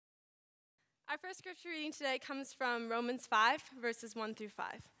Our first scripture reading today comes from Romans 5, verses 1 through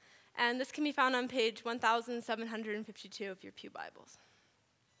 5. And this can be found on page 1752 of your Pew Bibles.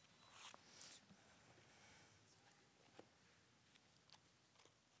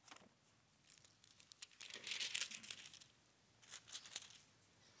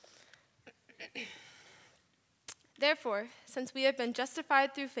 Therefore, since we have been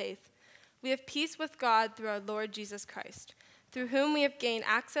justified through faith, we have peace with God through our Lord Jesus Christ, through whom we have gained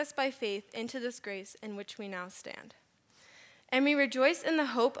access by faith into this grace in which we now stand. And we rejoice in the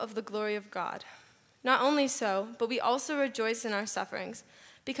hope of the glory of God. Not only so, but we also rejoice in our sufferings,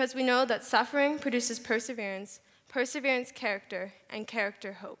 because we know that suffering produces perseverance, perseverance character, and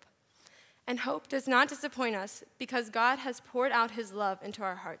character hope. And hope does not disappoint us, because God has poured out his love into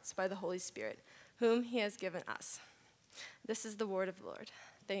our hearts by the Holy Spirit, whom he has given us. This is the word of the Lord.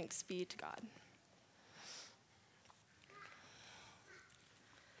 Thanks be to God.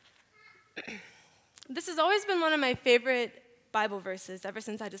 This has always been one of my favorite Bible verses ever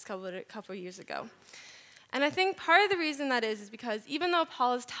since I discovered it a couple years ago. And I think part of the reason that is because even though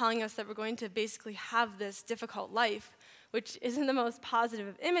Paul is telling us that we're going to basically have this difficult life, which isn't the most positive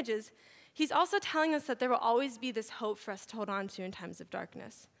of images, he's also telling us that there will always be this hope for us to hold on to in times of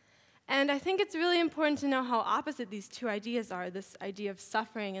darkness. And I think it's really important to know how opposite these two ideas are, this idea of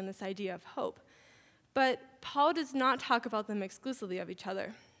suffering and this idea of hope. But Paul does not talk about them exclusively of each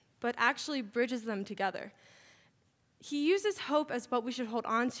other, but actually bridges them together. He uses hope as what we should hold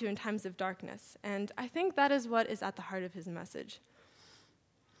on to in times of darkness, and I think that is what is at the heart of his message.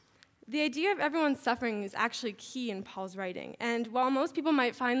 The idea of everyone suffering is actually key in Paul's writing, and while most people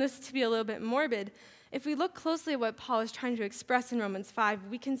might find this to be a little bit morbid, if we look closely at what Paul is trying to express in Romans 5,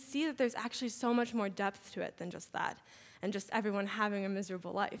 we can see that there's actually so much more depth to it than just that, and just everyone having a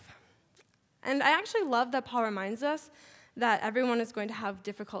miserable life. And I actually love that Paul reminds us that everyone is going to have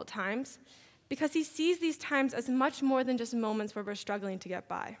difficult times, because he sees these times as much more than just moments where we're struggling to get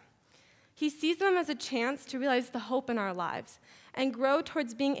by. He sees them as a chance to realize the hope in our lives and grow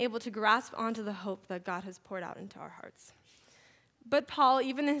towards being able to grasp onto the hope that God has poured out into our hearts. But Paul,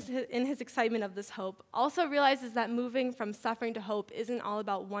 even in his excitement of this hope, also realizes that moving from suffering to hope isn't all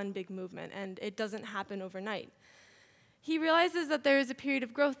about one big movement, and it doesn't happen overnight. He realizes that there is a period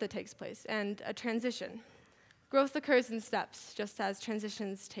of growth that takes place, and a transition. Growth occurs in steps, just as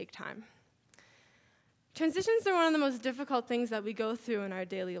transitions take time. Transitions are one of the most difficult things that we go through in our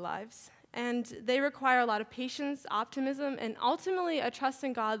daily lives, and they require a lot of patience, optimism, and ultimately a trust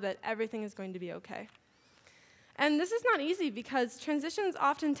in God that everything is going to be okay. And this is not easy because transitions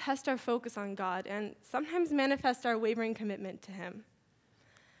often test our focus on God and sometimes manifest our wavering commitment to him.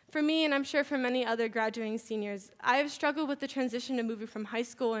 For me, and I'm sure for many other graduating seniors, I have struggled with the transition of moving from high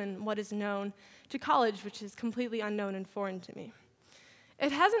school and what is known to college, which is completely unknown and foreign to me.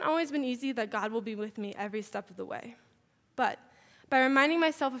 It hasn't always been easy that God will be with me every step of the way. But by reminding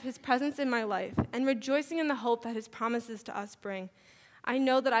myself of his presence in my life and rejoicing in the hope that his promises to us bring, I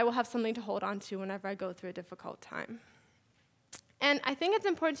know that I will have something to hold on to whenever I go through a difficult time. And I think it's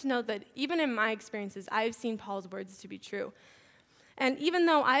important to note that even in my experiences, I have seen Paul's words to be true. And even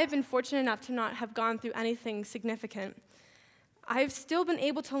though I have been fortunate enough to not have gone through anything significant, I've still been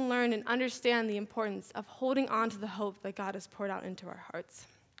able to learn and understand the importance of holding on to the hope that God has poured out into our hearts.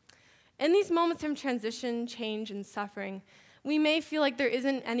 In these moments of transition, change, and suffering, we may feel like there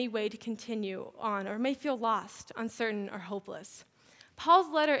isn't any way to continue on, or may feel lost, uncertain, or hopeless.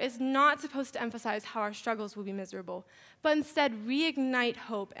 Paul's letter is not supposed to emphasize how our struggles will be miserable, but instead reignite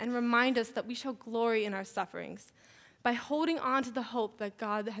hope and remind us that we shall glory in our sufferings by holding on to the hope that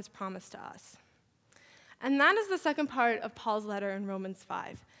God has promised to us. And that is the second part of Paul's letter in Romans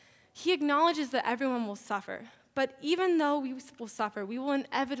 5. He acknowledges that everyone will suffer, but even though we will suffer, we will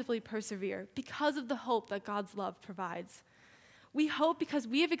inevitably persevere because of the hope that God's love provides. We hope because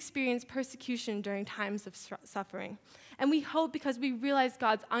we have experienced persecution during times of suffering, and we hope because we realize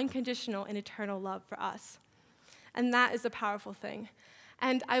God's unconditional and eternal love for us. And that is a powerful thing.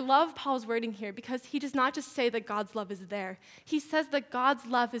 And I love Paul's wording here because he does not just say that God's love is there. He says that God's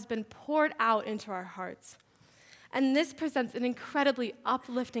love has been poured out into our hearts. And this presents an incredibly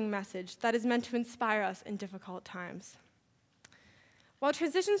uplifting message that is meant to inspire us in difficult times. While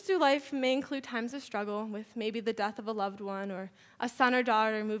transitions through life may include times of struggle with maybe the death of a loved one or a son or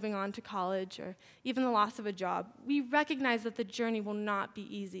daughter moving on to college or even the loss of a job, we recognize that the journey will not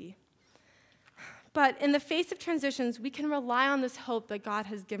be easy. But in the face of transitions, we can rely on this hope that God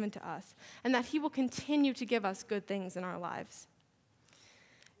has given to us and that he will continue to give us good things in our lives.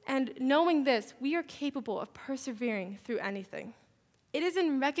 And knowing this, we are capable of persevering through anything. It is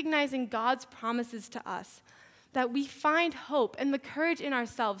in recognizing God's promises to us that we find hope and the courage in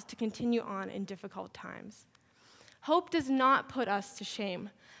ourselves to continue on in difficult times. Hope does not put us to shame,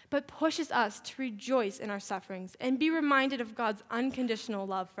 but pushes us to rejoice in our sufferings and be reminded of God's unconditional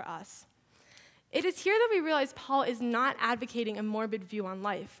love for us. It is here that we realize Paul is not advocating a morbid view on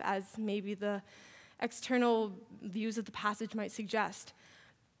life, as maybe the external views of the passage might suggest,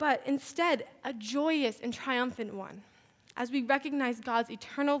 but instead a joyous and triumphant one, as we recognize God's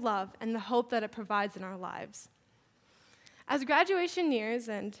eternal love and the hope that it provides in our lives. As graduation nears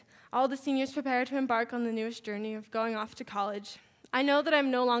and all the seniors prepare to embark on the newest journey of going off to college, I know that I'm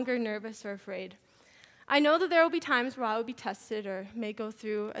no longer nervous or afraid. I know that there will be times where I will be tested or may go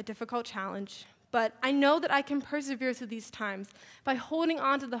through a difficult challenge, but I know that I can persevere through these times by holding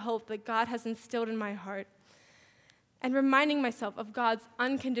on to the hope that God has instilled in my heart and reminding myself of God's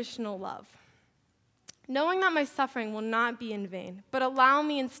unconditional love. Knowing that my suffering will not be in vain, but allow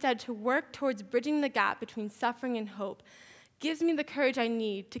me instead to work towards bridging the gap between suffering and hope, gives me the courage I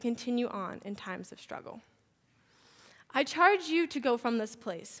need to continue on in times of struggle. I charge you to go from this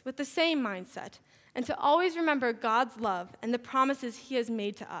place with the same mindset and to always remember God's love and the promises he has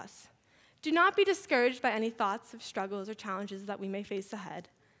made to us. Do not be discouraged by any thoughts of struggles or challenges that we may face ahead,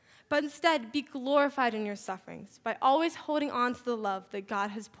 but instead be glorified in your sufferings by always holding on to the love that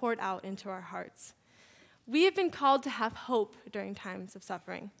God has poured out into our hearts. We have been called to have hope during times of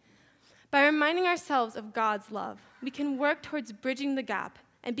suffering. By reminding ourselves of God's love, we can work towards bridging the gap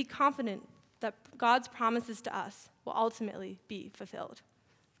and be confident that God's promises to us will ultimately be fulfilled.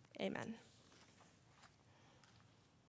 Amen.